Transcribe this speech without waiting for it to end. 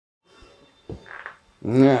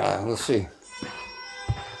Yeah, we'll see.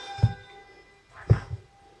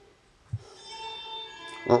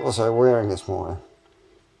 What was I wearing this morning?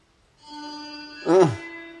 And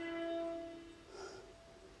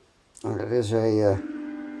it is a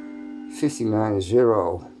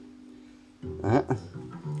 59-0.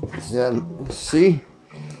 Then see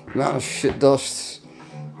the amount of shit dust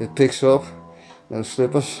it picks up. Those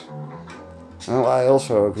slippers. Well, I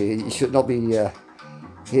also agree. You should not be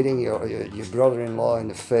hitting your brother-in-law in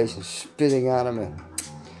the face and spitting at him. And,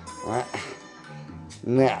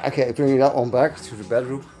 nah, okay, bringing that one back to the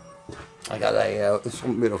bedroom. I got a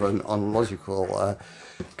some bit of an unlogical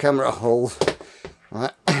camera hold.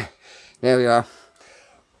 There we are.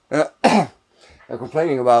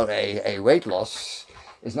 Complaining about a weight loss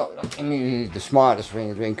is not immediately the smartest when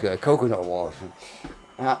you drink coconut water.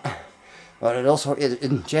 But it also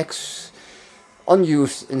injects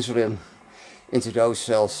unused insulin into those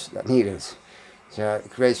cells that need it. So it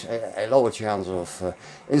creates a lower chance of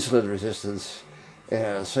insulin resistance.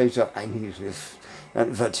 Same time I need with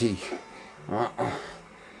and fatigue.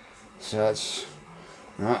 So it's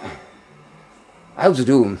how to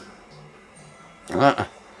do them.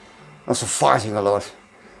 Also farting a lot.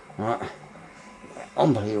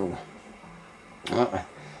 Unbelievable.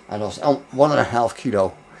 I lost 1.5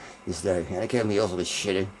 kilos this day, and it gave me also the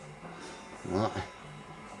shitting.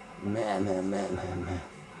 Man.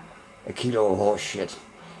 A kilo of horse shit.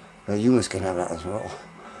 Humans can have that as well.